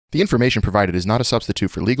The information provided is not a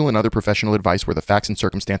substitute for legal and other professional advice where the facts and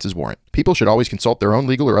circumstances warrant. People should always consult their own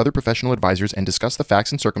legal or other professional advisors and discuss the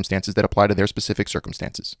facts and circumstances that apply to their specific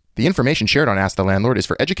circumstances. The information shared on Ask the Landlord is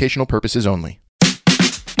for educational purposes only.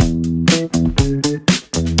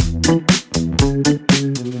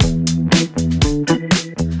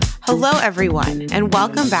 Hello, everyone, and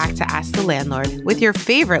welcome back to Ask the Landlord with your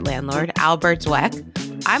favorite landlord, Albert Dweck.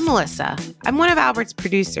 I'm Melissa. I'm one of Albert's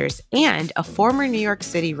producers and a former New York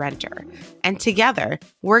City renter. And together,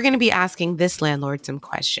 we're going to be asking this landlord some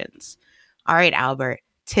questions. All right, Albert,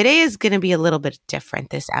 today is going to be a little bit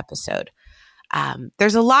different this episode.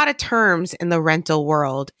 There's a lot of terms in the rental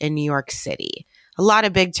world in New York City. A lot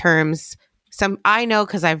of big terms. Some I know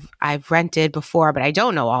because I've rented before, but I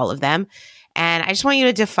don't know all of them. And I just want you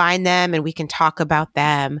to define them and we can talk about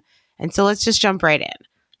them. And so let's just jump right in.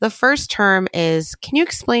 The first term is, can you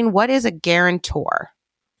explain what is a guarantor?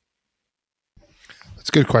 That's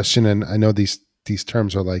a good question. And I know these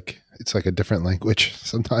terms are it's like a different language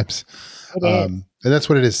sometimes. It is. And that's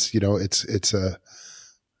what it is. You know, it's a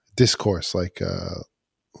discourse like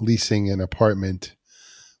leasing an apartment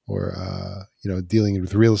or, dealing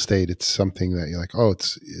with real estate. It's something that you're like, oh,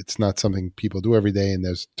 it's not something people do every day. And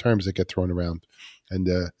there's terms that get thrown around and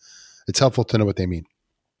it's helpful to know what they mean.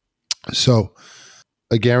 So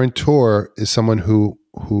a guarantor is someone who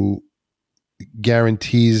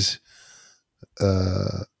guarantees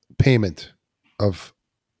payment of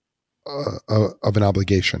an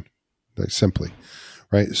obligation, like simply,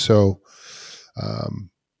 right? So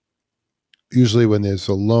usually when there's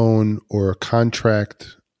a loan or a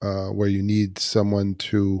contract where you need someone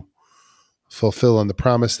to fulfill on the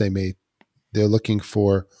promise they're looking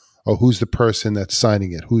for, who's the person that's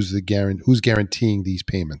signing it? Who's guaranteeing these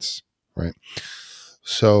payments, right?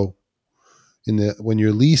 So when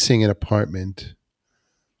you're leasing an apartment,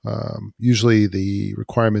 usually the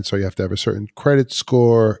requirements are you have to have a certain credit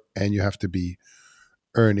score and you have to be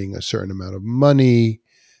earning a certain amount of money,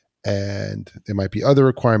 and there might be other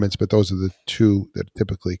requirements, but those are the two that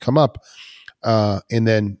typically come up. So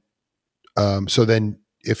then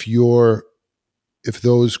if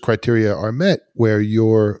those criteria are met where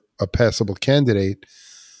you're a passable candidate,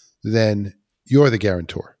 then you're the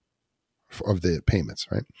guarantor of the payments,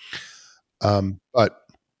 right? But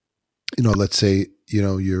let's say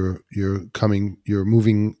you're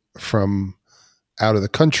moving from out of the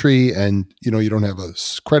country, and you don't have a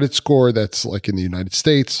credit score that's like in the United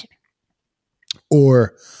States,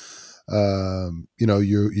 or this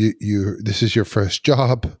is your first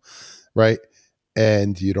job, right?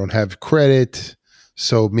 And you don't have credit,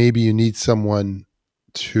 so maybe you need someone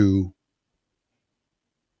to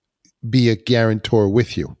be a guarantor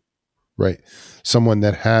with you, right? Someone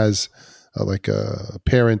that has like a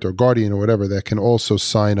parent or guardian or whatever that can also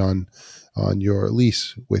sign on your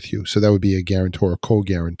lease with you. So that would be a guarantor, a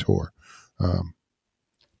co-guarantor.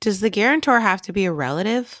 Does the guarantor have to be a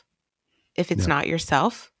relative if it's not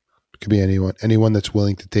yourself? It could be anyone that's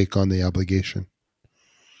willing to take on the obligation.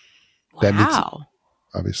 Wow. That means,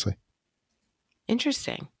 obviously.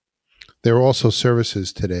 Interesting. There are also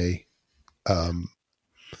services today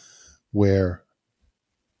where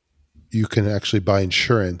you can actually buy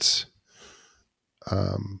insurance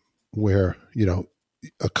where,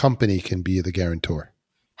 a company can be the guarantor.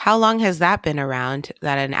 How long has that been around,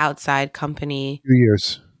 that an outside company? A few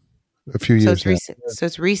years. So it's recent. So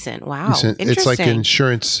it's recent. Wow. Recent. It's like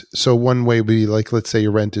insurance. So one way would be like, let's say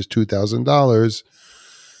your rent is $2,000.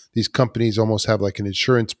 These companies almost have like an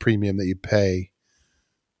insurance premium that you pay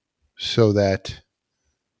so that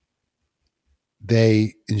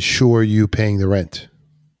they insure you paying the rent.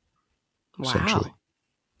 Wow. Essentially.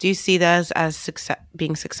 Do you see those as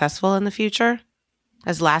being successful in the future?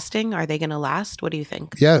 As lasting? Are they going to last? What do you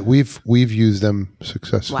think? Yeah, we've used them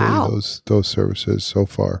successfully. Wow. Those services so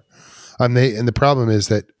far. And the problem is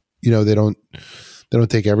that they don't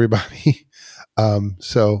take everybody.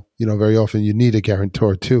 So very often you need a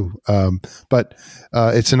guarantor too. But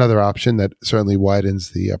it's another option that certainly widens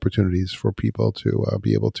the opportunities for people to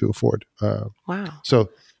be able to afford. Wow. So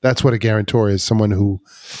that's what a guarantor is: someone who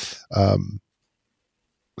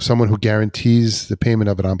guarantees the payment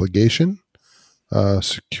of an obligation,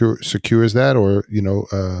 secures that, or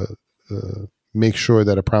make sure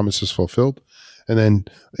that a promise is fulfilled. And then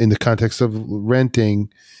in the context of renting,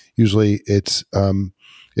 usually it's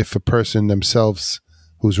if a person themselves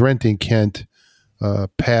who's renting can't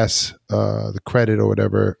pass the credit or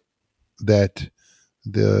whatever that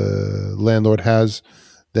the landlord has,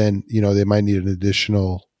 then they might need an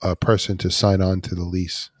additional person to sign on to the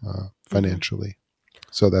lease financially. Mm-hmm.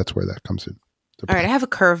 So that's where that comes in. All right, I have a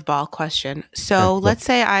curveball question. So let's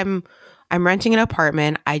say I'm I'm renting an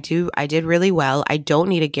apartment. I did really well. I don't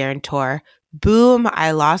need a guarantor. Boom,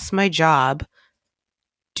 I lost my job.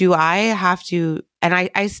 Do I have to, and I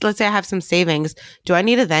let's say I have some savings. Do I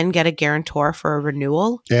need to then get a guarantor for a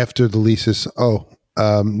renewal? After the lease is,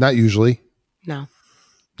 not usually. No.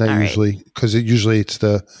 Not All right. usually. Because usually it's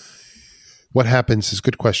what happens is a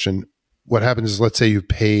good question. What happens is, let's say you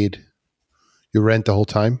paid your rent the whole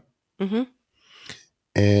time. Mm-hmm.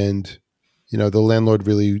 And, the landlord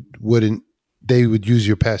really they would use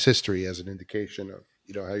your past history as an indication of,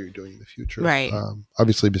 how you're doing in the future. Right.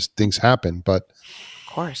 Obviously things happen, but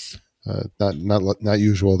Of course. not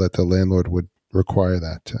usual that the landlord would require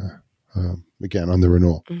that, again, on the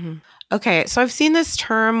renewal. Mm-hmm. Okay. So I've seen this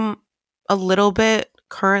term a little bit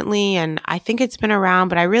currently, and I think it's been around,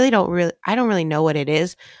 but I don't really know what it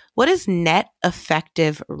is. What does net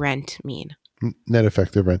effective rent mean? Net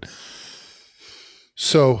effective rent.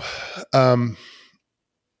 So,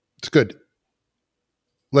 it's good.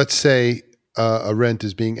 Let's say a rent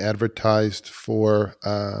is being advertised for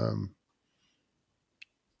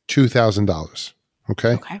 $2,000.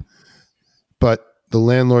 Okay. Okay. But the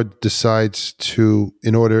landlord decides to,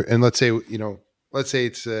 and let's say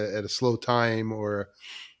it's at a slow time or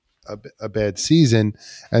a bad season,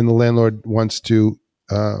 and the landlord wants to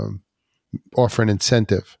offer an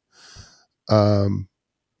incentive, a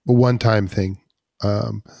one-time thing.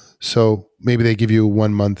 So maybe they give you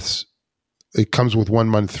 1 month's. It comes with 1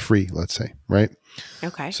 month free, let's say, right?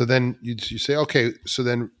 Okay. So then you say, okay, so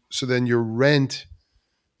then your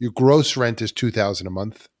gross rent is $2,000 a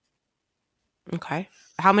month. Okay.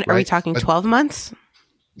 How many right? are we talking? 12 months?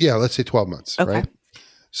 Yeah, let's say 12 months, Okay. right?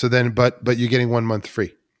 So then, but you're getting 1 month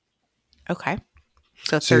free. Okay.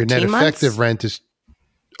 So 13 So your net months? effective rent is,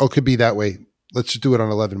 it could be that way. Let's just do it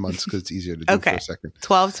on 11 months because it's easier to do for a second.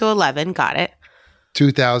 12 to 11. Got it.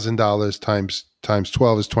 $2,000 times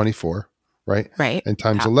 12 is 24, right? Right. And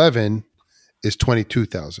times 11 is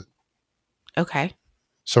 22,000. Okay.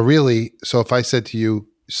 So really, if I said to you,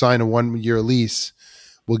 sign a 1-year lease,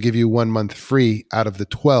 we'll give you 1 month free out of the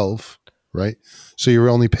 12, right? So you're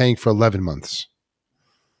only paying for 11 months,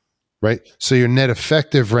 right? So your net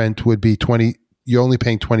effective rent would be you're only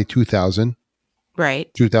paying 22,000. Right.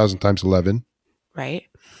 2,000 times 11. Right.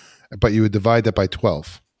 But you would divide that by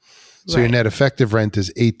 12. So your net effective rent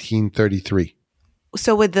is $1,833.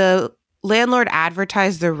 So would the landlord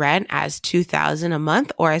advertise the rent as $2,000 a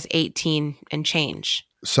month or as 18 and change?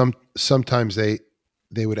 Sometimes they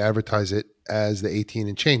would advertise it as the 18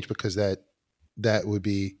 and change because that would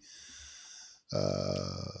be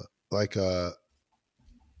like a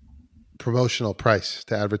promotional price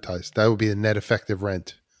to advertise. That would be the net effective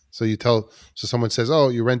rent. So someone says, "Oh,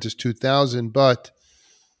 your rent is $2,000, but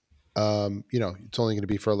it's only going to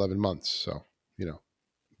be for 11 months." So,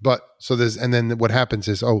 and then what happens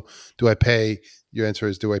is, do I pay? Your answer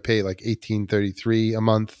is, do I pay like $1,833 a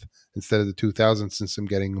month instead of the $2,000 since I'm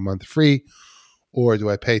getting a month free, or do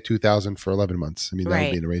I pay $2,000 for 11 months? I mean, that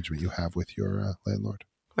would be an arrangement you have with your landlord.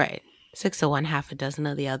 Right. 6 of one, half a dozen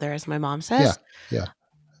of the other, as my mom says. Yeah.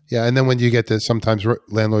 And then when you get to, sometimes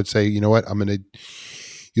landlords say, you know what,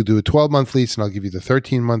 you'll do a 12-month lease and I'll give you the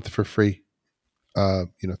 13-month for free.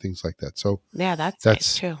 Things like that. So yeah, that's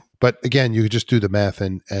nice too. But again, you could just do the math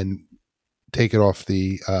and take it off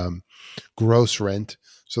the gross rent.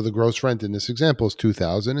 So the gross rent in this example is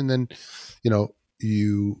 $2,000, and then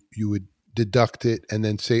you would deduct it and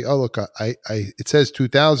then say, oh look, I it says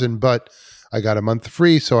 $2,000, but I got a month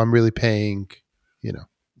free, so I'm really paying,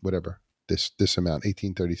 whatever this amount,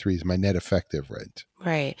 $1,833 is my net effective rent.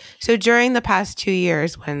 Right. So during the past 2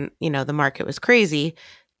 years, when the market was crazy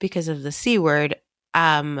because of the C word,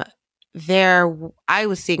 I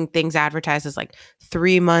was seeing things advertised as like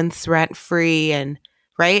 3 months rent free, and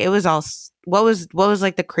right. It was all, what was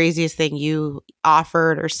like the craziest thing you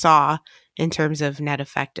offered or saw in terms of net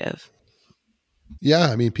effective?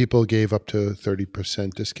 Yeah. I mean, people gave up to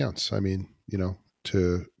 30% discounts. I mean,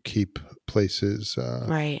 to keep places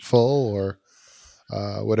full, or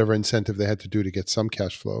whatever incentive they had to do to get some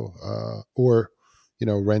cash flow, or,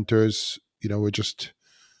 renters, were just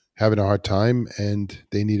having a hard time and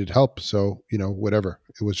they needed help. So, whatever,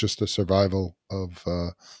 it was just a survival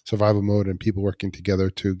mode and people working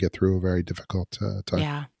together to get through a very difficult time.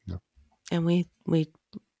 Yeah. And we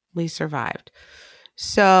survived.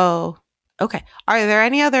 So, okay. Are there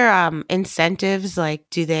any other incentives? Like,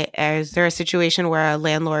 is there a situation where a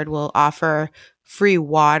landlord will offer free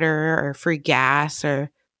water or free gas,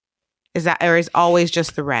 or is always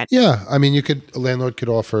just the rent? Yeah. I mean, a landlord could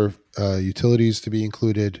offer utilities to be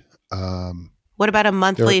included. What about a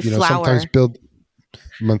monthly flower? Sometimes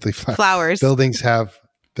monthly flowers. Buildings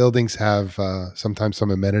have sometimes some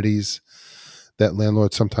amenities. that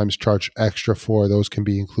landlords sometimes charge extra for. Those can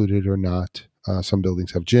be included or not. Some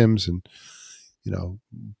buildings have gyms and,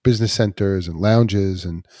 business centers and lounges,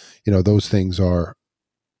 and, those things are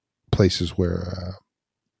places where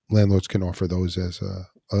landlords can offer those as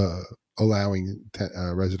allowing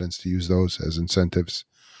residents to use those as incentives.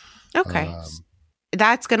 Okay.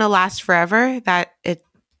 That's going to last forever? That it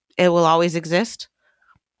will always exist?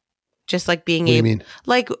 Just like being able,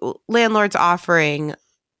 like landlords offering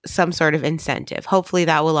some sort of incentive. Hopefully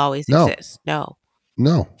that will always exist. No,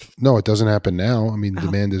 it doesn't happen now. I mean,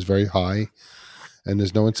 demand is very high and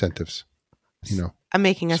there's no incentives, I'm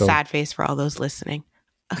making a sad face for all those listening.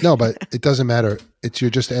 No, but it doesn't matter. You're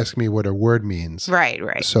just asking me what a word means.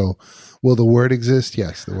 Right. So will the word exist?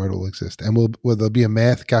 Yes, the word will exist. And will there be a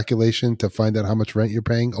math calculation to find out how much rent you're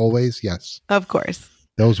paying? Always? Yes. Of course.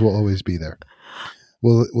 Those will always be there.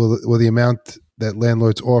 Will the amount that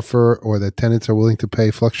landlords offer or that tenants are willing to pay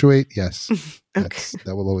fluctuate? Yes. Okay.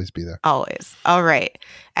 That will always be there. Always. All right.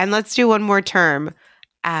 And let's do one more term.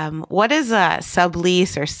 What is a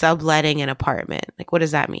sublease or subletting an apartment? Like, what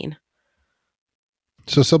does that mean?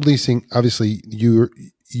 So subleasing, obviously, you're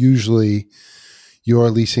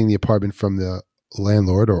leasing the apartment from the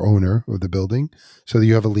landlord or owner of the building. So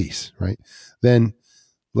you have a lease, right? Then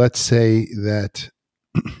let's say that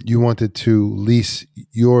you wanted to lease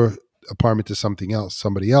your apartment to somebody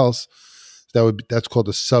else. That's called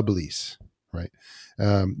a sublease, right?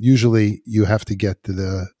 Usually you have to get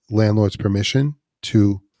the landlord's permission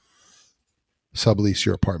to sublease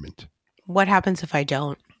your apartment. What happens if I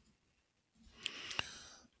don't?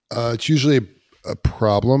 It's usually a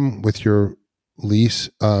problem with your lease.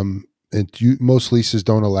 Most leases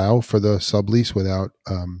don't allow for the sublease without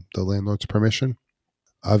the landlord's permission.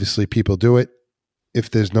 Obviously, people do it.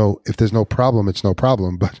 If there's no problem, it's no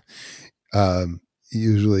problem. But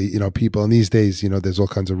usually, people, and these days, there's all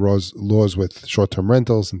kinds of laws with short-term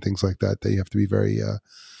rentals and things like that you have to be very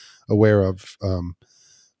aware of.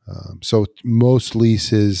 So most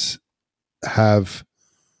leases have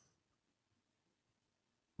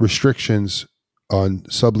restrictions on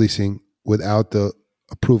subleasing without the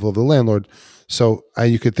approval of the landlord. So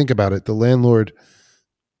you could think about it. The landlord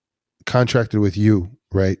contracted with you,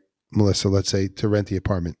 right, Melissa, let's say, to rent the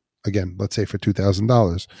apartment. Again, let's say for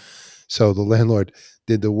 $2,000. So the landlord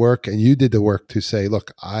did the work and you did the work to say,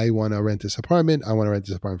 look, I want to rent this apartment. I want to rent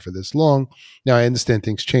this apartment for this long. Now, I understand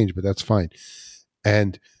things change, but that's fine.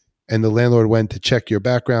 And the landlord went to check your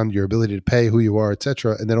background, your ability to pay, who you are, et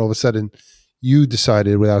cetera. And then all of a sudden, you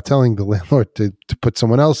decided without telling the landlord to put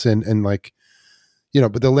someone else in, and but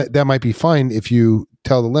that might be fine if you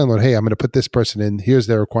tell the landlord, hey, I'm going to put this person in. Here's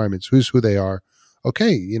their requirements. Who's who they are.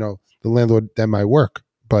 Okay. The landlord, that might work,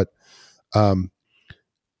 but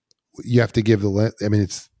you have to give the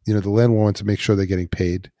landlord wants to make sure they're getting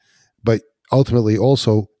paid, but ultimately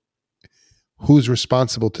also who's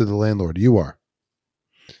responsible to the landlord? You are,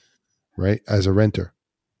 right? As a renter.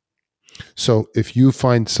 So if you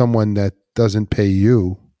find someone that doesn't pay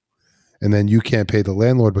you and then you can't pay the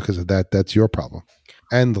landlord because of that, that's your problem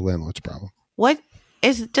and the landlord's problem.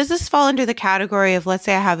 Does this fall under the category of, let's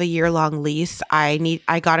say I have a year-long lease, I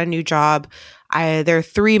got a new job, there are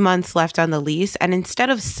 3 months left on the lease, and instead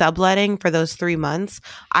of subletting for those 3 months,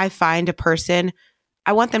 I find a person,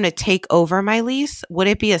 I want them to take over my lease. Would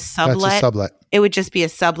it be a sublet? That's a sublet. It would just be a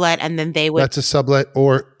sublet, and then they would. That's a sublet,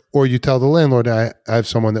 or you tell the landlord, I have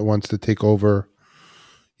someone that wants to take over,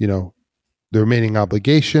 the remaining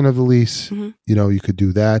obligation of the lease. Mm-hmm. You could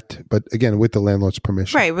do that, but again, with the landlord's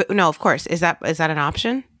permission. Right. No, of course. Is that an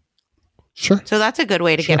option? Sure. So that's a good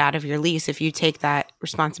way to get out of your lease if you take that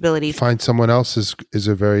responsibility. Find someone else is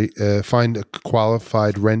a very find a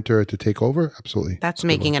qualified renter to take over. Absolutely. That's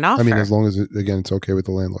making an offer. I mean, as long as it's okay with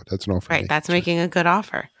the landlord, that's an offer. Right. That's making a good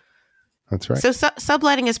offer. That's right. So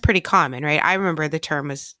subletting is pretty common, right? I remember the term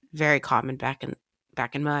was very common back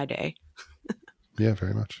in my day. Yeah,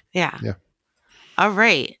 very much. Yeah. Yeah. All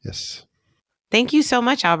right. Yes. Thank you so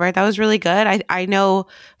much, Albert. That was really good. I know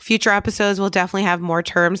future episodes will definitely have more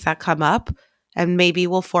terms that come up, and maybe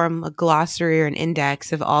we'll form a glossary or an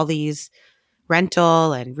index of all these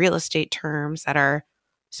rental and real estate terms that are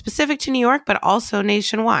specific to New York, but also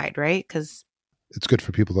nationwide, right? Because it's good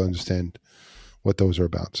for people to understand what those are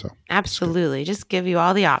about. So absolutely. Just give you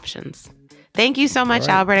all the options. Thank you so much,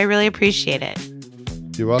 Albert. I really appreciate it.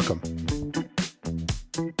 You're welcome.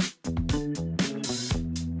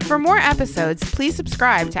 For more episodes, please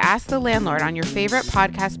subscribe to Ask the Landlord on your favorite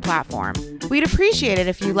podcast platform. We'd appreciate it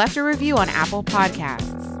if you left a review on Apple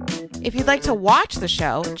Podcasts. If you'd like to watch the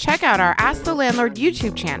show, check out our Ask the Landlord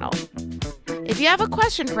YouTube channel. If you have a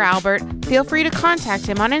question for Albert, feel free to contact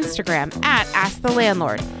him on Instagram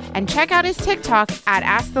 @AskTheLandlord. And check out his TikTok at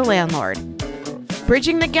Ask the Landlord.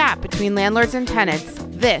 Bridging the gap between landlords and tenants,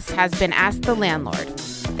 this has been Ask the Landlord.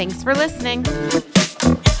 Thanks for listening.